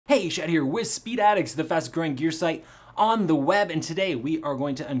Hey, Shad here with Speed Addicts, the fastest growing gear site on the web, and today we are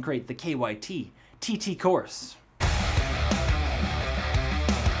going to uncrate the KYT TT course.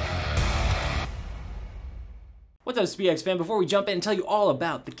 What's up, SpeedX fan? Before we jump in and tell you all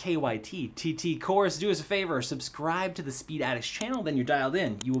about the KYT TT course, do us a favor, subscribe to the Speed Addicts channel, then you're dialed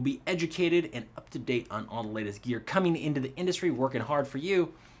in. You will be educated and up to date on all the latest gear coming into the industry, working hard for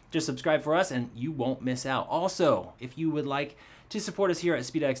you. Just subscribe for us and you won't miss out. Also, if you would like to support us here at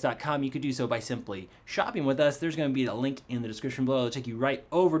speedaddicts.com, you could do so by simply shopping with us. There's going to be a link in the description below. It'll take you right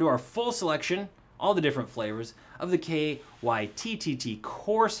over to our full selection, all the different flavors of the KYT TT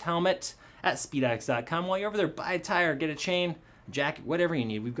course helmet at speedaddicts.com. While you're over there, buy a tire, get a chain, jacket, whatever you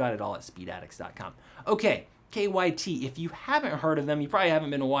need. We've got it all at speedaddicts.com. Okay, KYT, if you haven't heard of them, you probably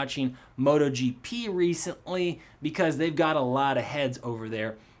haven't been watching MotoGP recently because they've got a lot of heads over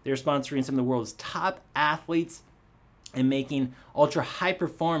there. They're sponsoring some of the world's top athletes and making ultra high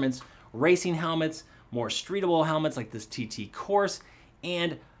performance racing helmets, more streetable helmets like this TT course,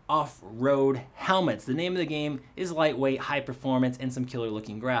 and off-road helmets. The name of the game is lightweight, high performance, and some killer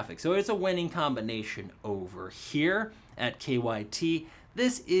looking graphics. So it's a winning combination over here at KYT.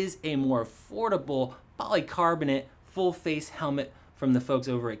 This is a more affordable polycarbonate full face helmet from the folks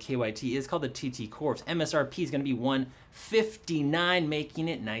over at KYT. It's called the TT course. MSRP is going to be $159, making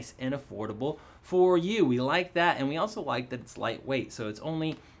it nice and affordable for you. We like that, and we also like that it's lightweight. So it's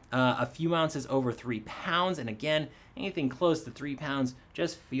only a few ounces over 3 pounds, and again, anything close to 3 pounds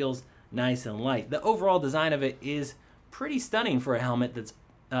just feels nice and light. The overall design of it is pretty stunning for a helmet that's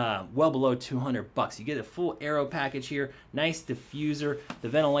well below 200 bucks. You get a full aero package here, nice diffuser. The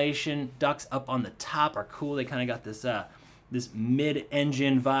ventilation ducts up on the top are cool. They kind of got this this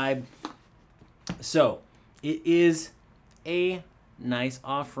mid-engine vibe. So it is a nice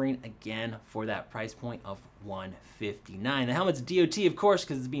offering again for that price point of $159. The helmet's DOT, of course,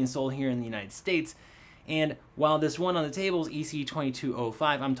 because it's being sold here in the United States. And while this one on the table is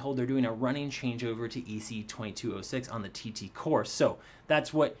EC2205, I'm told they're doing a running changeover to EC2206 on the TT course. So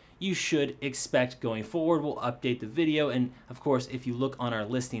that's what you should expect going forward. We'll update the video, and of course, if you look on our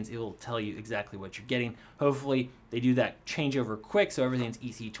listings, it will tell you exactly what you're getting. Hopefully, they do that changeover quick, so everything's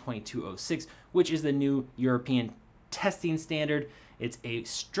EC2206, which is the new European testing standard. It's a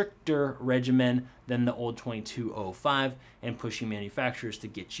stricter regimen than the old 2205 and pushing manufacturers to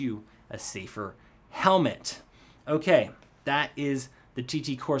get you a safer helmet. Okay, that is the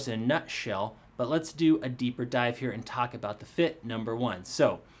TT course in a nutshell, but let's do a deeper dive here and talk about the fit, number one.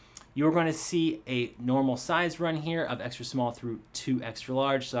 So you're going to see a normal size run here of extra small through 2 extra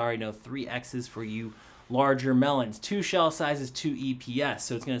large. Sorry, no 3Xs for you larger melons. 2 shell sizes, 2 EPS,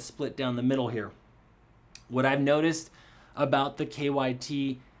 so it's going to split down the middle here. What I've noticed about the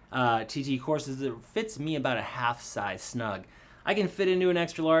KYT TT course is it fits me about a half size snug. I can fit into an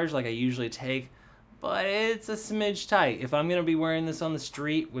extra large like I usually take, but it's a smidge tight. If I'm going to be wearing this on the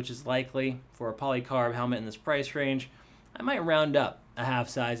street, which is likely for a polycarb helmet in this price range, I might round up a half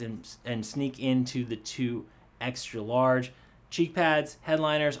size and sneak into the 2 extra large. Cheek pads,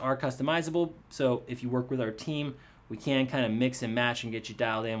 headliners are customizable, so if you work with our team, we can kind of mix and match and get you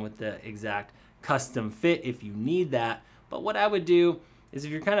dialed in with the exact custom fit if you need that. But what I would do is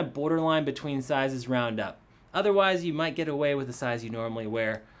if you're kind of borderline between sizes, round up. Otherwise, you might get away with the size you normally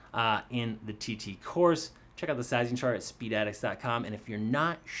wear in the TT course. Check out the sizing chart at speedaddicts.com. And if you're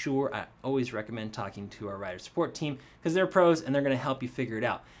not sure, I always recommend talking to our rider support team because they're pros and they're going to help you figure it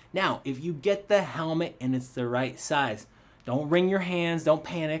out. Now, if you get the helmet and it's the right size, don't wring your hands, don't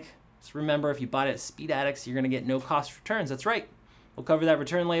panic. Just remember, if you bought it at Speed Addicts, you're going to get no cost returns. That's right. We'll cover that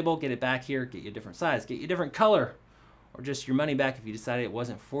return label, get it back here, get you a different size, get you a different color, or just your money back if you decided it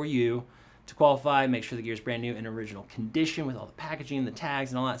wasn't for you. To qualify, make sure the gear is brand new in original condition with all the packaging, the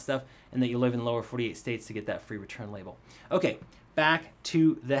tags, and all that stuff, and that you live in lower 48 states to get that free return label. Okay, back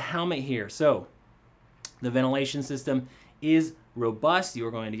to the helmet here. So the ventilation system is robust. You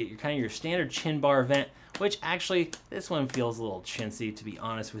are going to get your kind of your standard chin bar vent, which actually this one feels a little chintzy, to be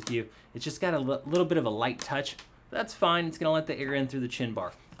honest with you. It's just got a little bit of a light touch. That's fine. It's going to let the air in through the chin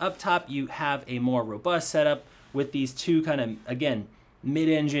bar. Up top, you have a more robust setup with these 2 kind of, again,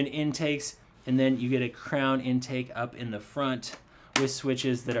 mid-engine intakes, and then you get a crown intake up in the front with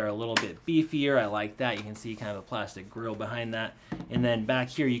switches that are a little bit beefier. I like that. You can see kind of a plastic grill behind that. And then back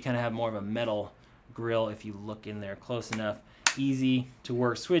here, you kind of have more of a metal grill if you look in there close enough. Easy to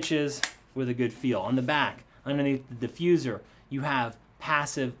work switches with a good feel. On the back, underneath the diffuser, you have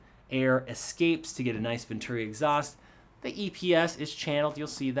passive air escapes to get a nice Venturi exhaust. The EPS is channeled. You'll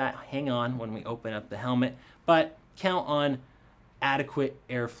see that hang on when we open up the helmet, but count on adequate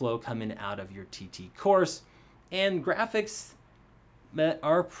airflow coming out of your TT course. And graphics, that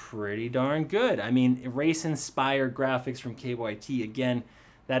are pretty darn good. I mean, race-inspired graphics from KYT, again,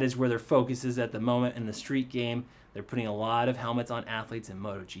 that is where their focus is at the moment in the street game. They're putting a lot of helmets on athletes in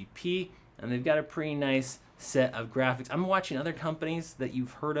MotoGP, and they've got a pretty nice set of graphics. I'm watching other companies that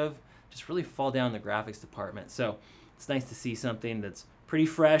you've heard of just really fall down the graphics department. So it's nice to see something that's pretty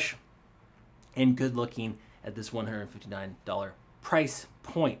fresh and good looking at this $159 price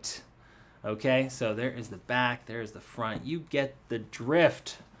point. Okay, so there is the back, there's the front. You get the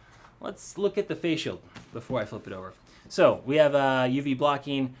drift. Let's look at the face shield before I flip it over. So we have a UV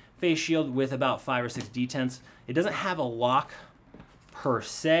blocking face shield with about 5 or 6 detents. It doesn't have a lock per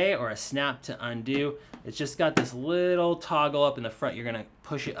se or a snap to undo. It's just got this little toggle up in the front. You're gonna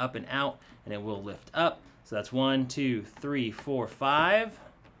push it up and out and it will lift up. So that's 1, 2, 3, 4, 5.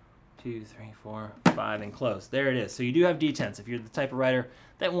 2, 3, 4, 5, and close. There it is. So you do have detents. If you're the type of rider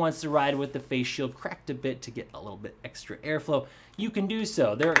that wants to ride with the face shield cracked a bit to get a little bit extra airflow, you can do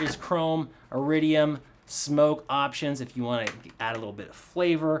so. There is chrome, iridium, smoke options if you want to add a little bit of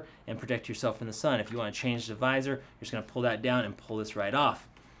flavor and protect yourself in the sun. If you want to change the visor, you're just going to pull that down and pull this right off.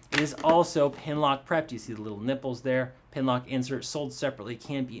 It is also pin-lock prepped. You see the little nipples there. Pin-lock insert sold separately,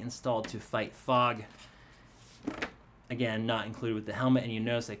 can be installed to fight fog. Again, not included with the helmet, and you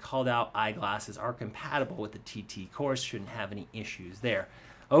notice they called out eyeglasses are compatible with the TT course. Shouldn't have any issues there.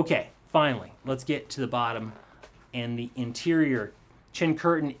 Okay, finally, let's get to the bottom and the interior. Chin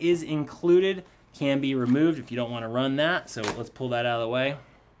curtain is included, can be removed if you don't want to run that, so let's pull that out of the way.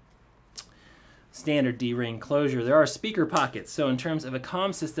 Standard D-ring closure. There are speaker pockets, so in terms of a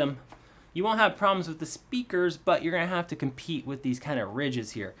comm system, you won't have problems with the speakers, but you're going to have to compete with these kind of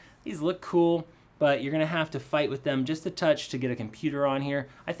ridges here. These look cool, but you're going to have to fight with them just a touch to get a computer on here.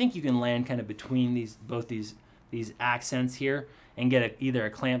 I think you can land kind of between both these accents here and get either a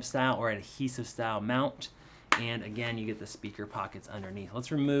clamp style or an adhesive style mount. And again, you get the speaker pockets underneath.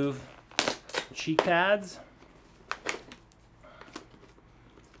 Let's remove the cheek pads.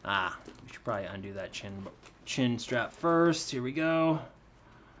 We should probably undo that chin strap first. Here we go.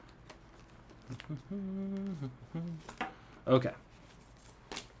 Okay.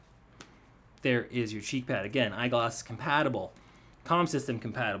 There is your cheek pad. Again, eyeglass compatible, comm system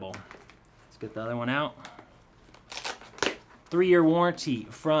compatible. Let's get the other one out. 3-year warranty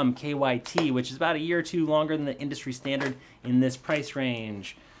from KYT, which is about a year or two longer than the industry standard in this price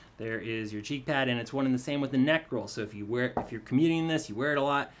range. There is your cheek pad, and it's one and the same with the neck roll. So if you're commuting this, you wear it a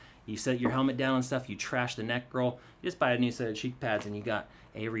lot, you set your helmet down and stuff, you trash the neck roll, you just buy a new set of cheek pads and you got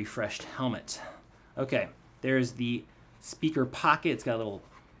a refreshed helmet. Okay, there's the speaker pocket. It's got a little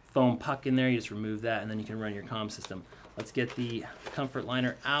foam puck in there. You just remove that and then you can run your comm system. Let's get the comfort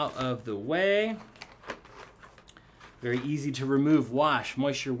liner out of the way. Very easy to remove. Wash,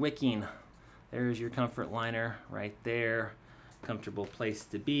 moisture wicking. There's your comfort liner right there. Comfortable place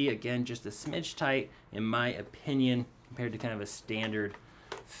to be. Again, just a smidge tight in my opinion compared to kind of a standard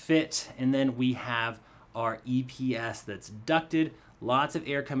fit. And then we have our EPS that's ducted. Lots of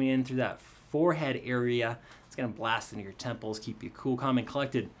air coming in through that forehead area. It's going to blast into your temples, keep you cool, calm, and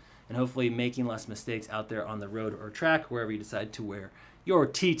collected, and hopefully making less mistakes out there on the road or track, wherever you decide to wear your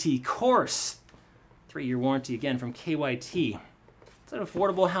TT course. 3-year warranty, again, from KYT. It's an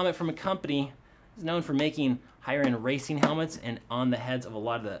affordable helmet from a company that's known for making higher-end racing helmets and on the heads of a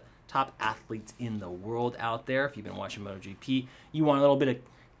lot of the top athletes in the world out there. If you've been watching MotoGP, you want a little bit of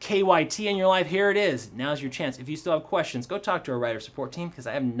KYT in your life, here it is. Now's your chance. If you still have questions, go talk to our rider support team because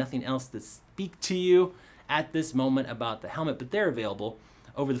I have nothing else to speak to you at this moment about the helmet, but they're available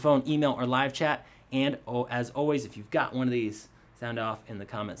over the phone, email, or live chat. And as always, if you've got one of these, sound off in the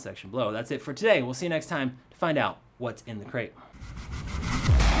comment section below. That's it for today. We'll see you next time to find out what's in the crate.